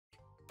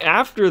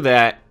After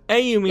that,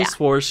 Ayumi Yeah.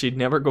 swore she'd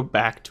never go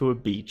back to a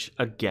beach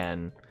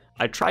again.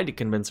 I tried to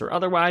convince her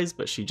otherwise,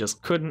 but she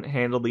just couldn't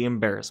handle the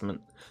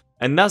embarrassment.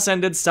 And thus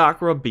ended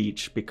Sakura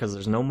Beach, because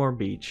there's no more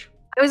beach.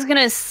 I was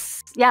gonna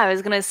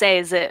say,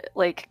 is it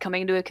like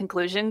coming to a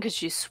conclusion because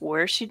she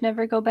swore she'd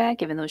never go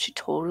back, even though she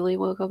totally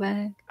will go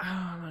back?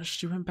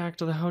 She went back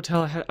to the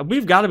hotel.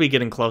 We've got to be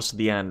getting close to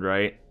the end,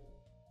 right?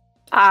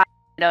 I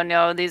don't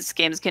know. These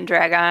games can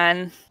drag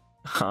on.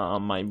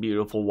 My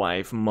beautiful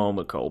wife,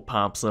 Momoko,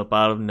 pops up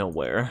out of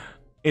nowhere.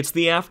 It's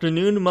the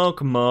afternoon,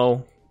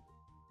 Mokomo.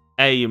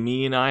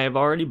 Ayumi and I have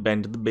already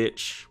been to the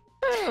bitch.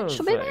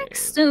 She'll be back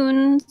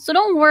soon, so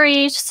don't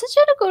worry. She said she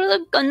had to go to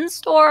the gun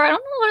store. I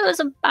don't know what it was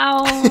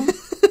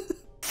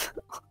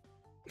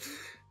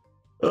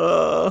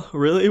about.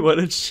 Really? What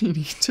did she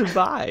need to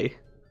buy?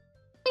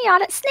 We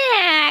got it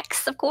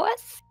snacks, of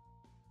course.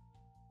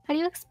 How do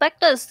you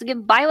expect us to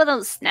get by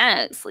without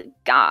snacks? Like,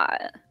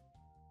 God.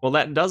 Well,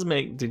 that does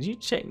make... Did you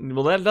check?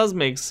 Well, that does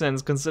make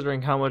sense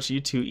considering how much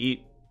you two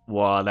eat.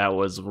 Wow, that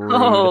was rude.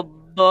 Oh,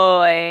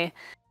 boy.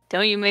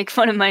 Don't you make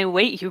fun of my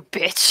weight, you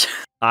bitch.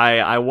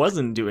 I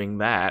wasn't doing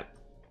that.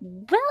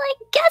 Well, I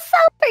guess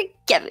I'll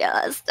forgive you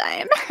this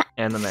time.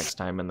 And the next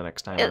time, and the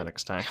next time, and the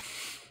next time.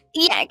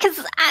 Yeah,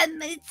 because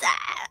I'm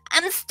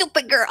a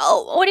stupid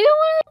girl. What do you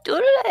want to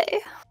do today?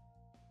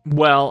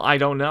 Well, I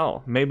don't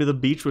know. Maybe the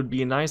beach would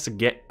be nice to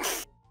get...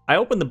 I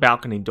opened the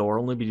balcony door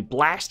only to be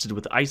blasted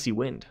with icy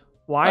wind.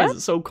 Why is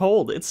it so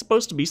cold? It's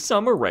supposed to be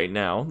summer right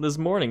now. This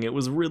morning it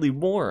was really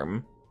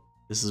warm.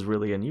 This is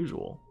really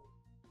unusual.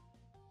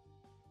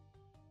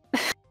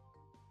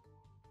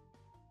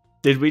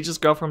 Did we just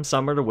go from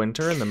summer to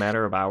winter in the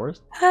matter of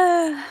hours?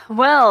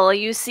 Well,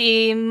 you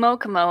see,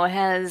 Mokomo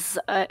has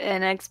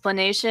an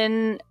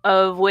explanation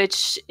of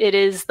which it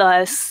is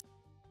thus.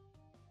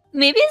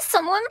 Maybe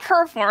someone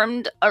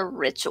performed a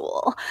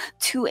ritual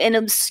to an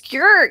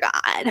obscure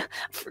god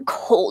for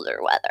colder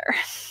weather.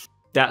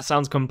 That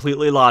sounds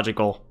completely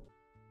logical.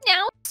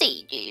 Now,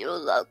 see, do you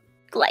look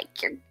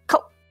like you're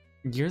cold?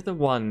 You're the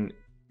one...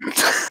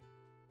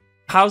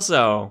 How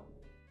so?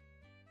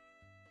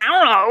 I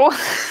don't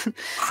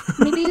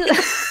know. Maybe you...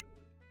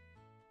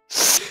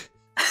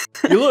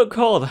 You look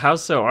cold. How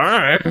so?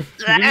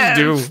 You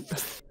do.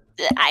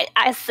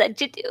 I said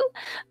you do.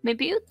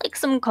 Maybe you'd like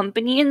some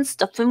company and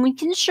stuff, and we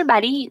can share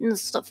about eat and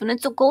stuff, and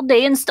it's a cold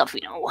day and stuff,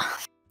 you know.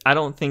 I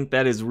don't think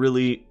that is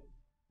really...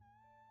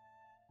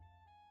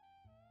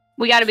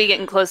 We gotta be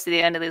getting close to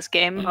the end of this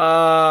game.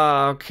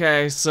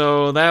 Okay,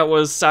 so that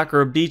was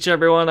Sakura Beach,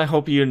 everyone. I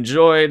hope you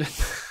enjoyed.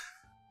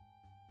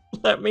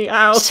 Let me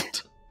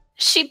out.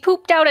 She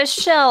pooped out a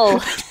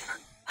shell.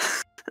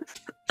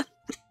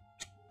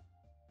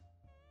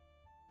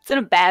 It's in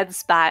a bad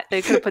spot.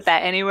 They could have put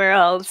that anywhere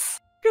else.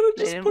 Could have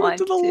They just didn't put it want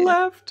to the to.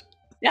 left.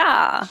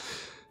 Yeah.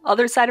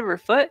 Other side of her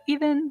foot,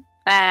 even.